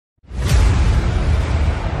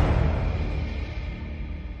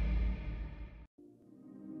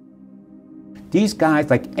These guys,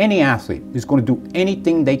 like any athlete, is going to do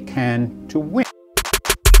anything they can to win.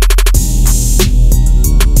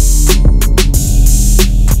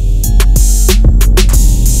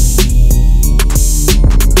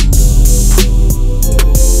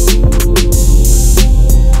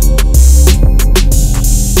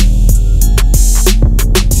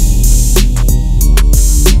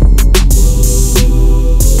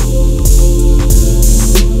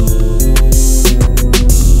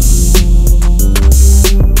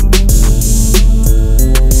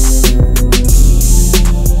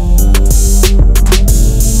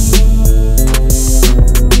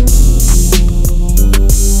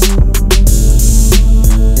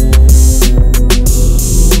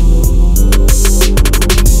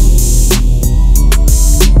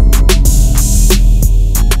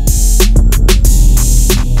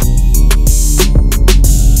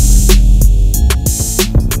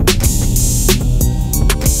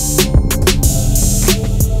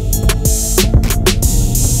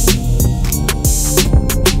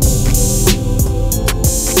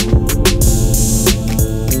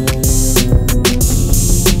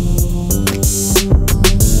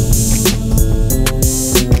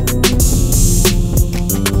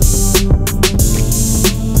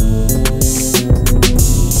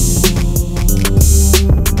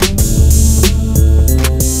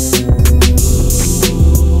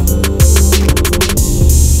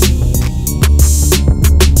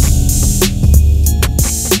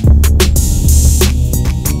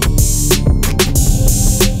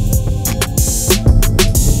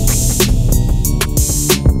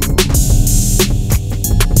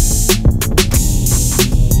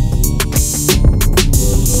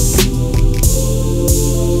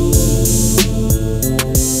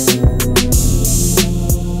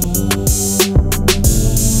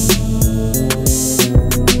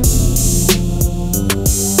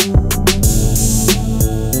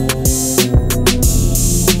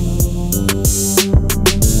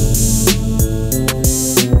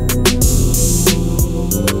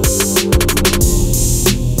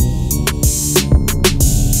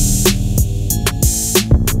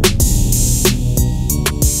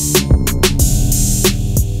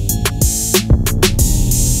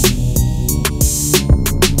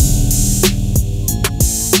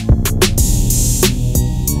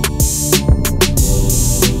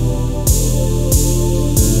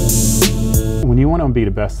 Be the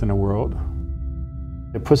best in the world.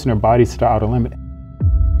 They're pushing their bodies to the outer limit.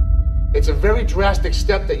 It's a very drastic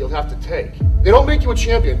step that you'll have to take. They don't make you a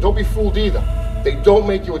champion. Don't be fooled either. They don't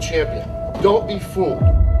make you a champion. Don't be fooled.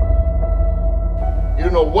 You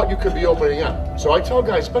don't know what you could be opening up. So I tell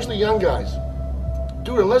guys, especially young guys,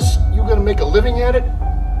 dude, unless you're gonna make a living at it,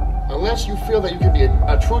 unless you feel that you can be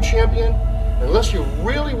a true champion, unless you're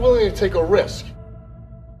really willing to take a risk.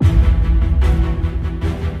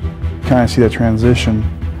 Kind of see that transition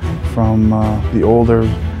from the older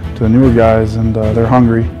to the newer guys, and they're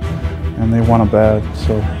hungry and they want it bad,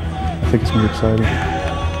 so I think it's going to be exciting.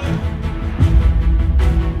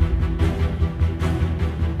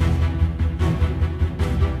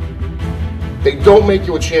 They don't make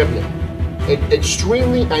you a champion.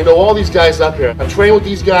 Extremely, I know all these guys up here. I've trained with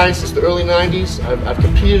these guys since the early 90s. I've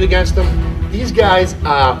competed against them. These guys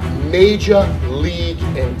are major league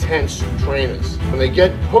intense trainers. When they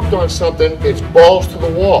get hooked on something, it's balls to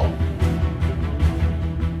the wall.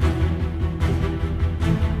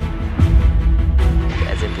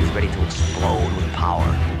 As if he's ready to explode with power.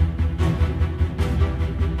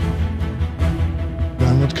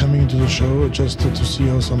 I'm not coming to the show just to see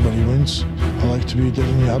how somebody wins. I like to be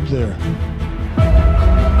definitely up there.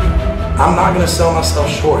 I'm not going to sell myself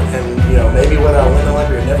short, and maybe whether I win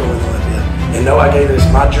Olympia or never win Olympia, and know I gave this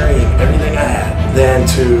my dream, everything I had, than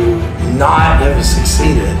to not have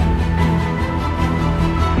succeeded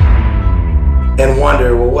and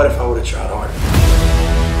wonder, well, what if I would have tried harder?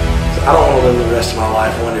 I don't want to live the rest of my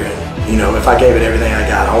life wondering, if I gave it everything I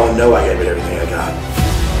got. I want to know I gave it everything I got.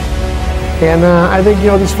 And I think,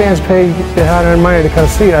 these fans pay their hard-earned money to come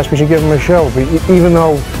see us. We should give them a show. But even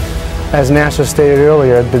though, as Nasser stated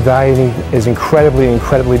earlier, the dieting is incredibly,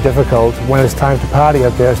 incredibly difficult, when it's time to party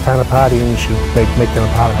out there, it's time to party, and you should make them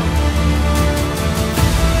a part of it.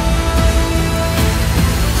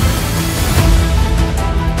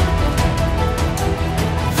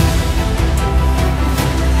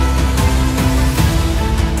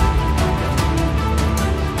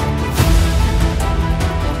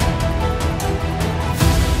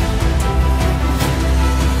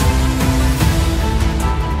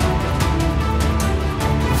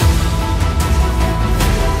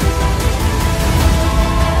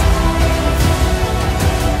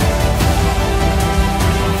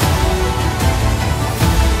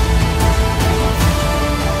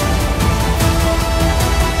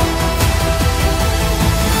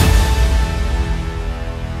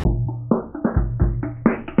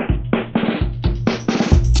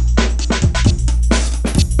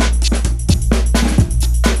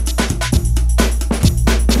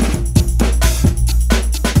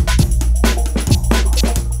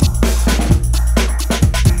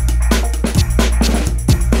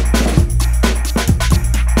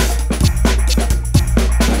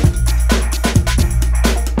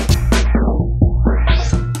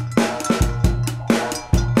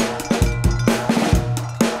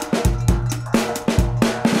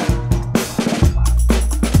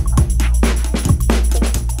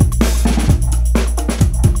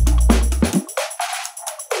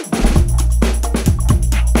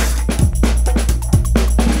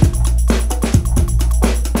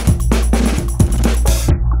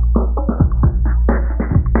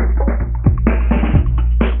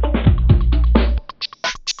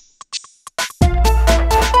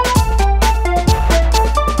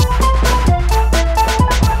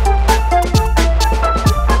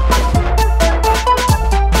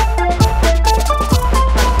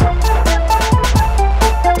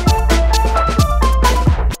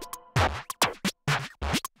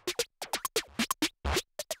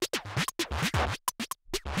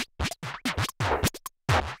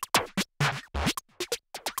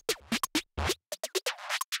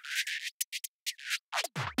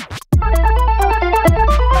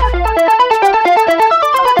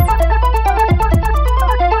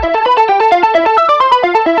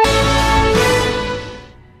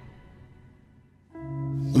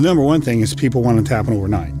 number one thing is people want it to happen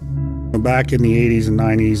overnight. Back in the 80s and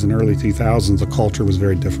 90s and early 2000s, the culture was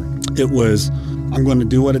very different. It was, I'm going to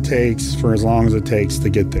do what it takes for as long as it takes to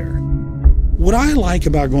get there. What I like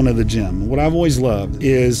about going to the gym, what I've always loved,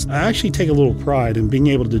 is I actually take a little pride in being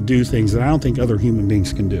able to do things that I don't think other human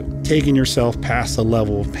beings can do. Taking yourself past the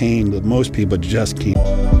level of pain that most people just can't.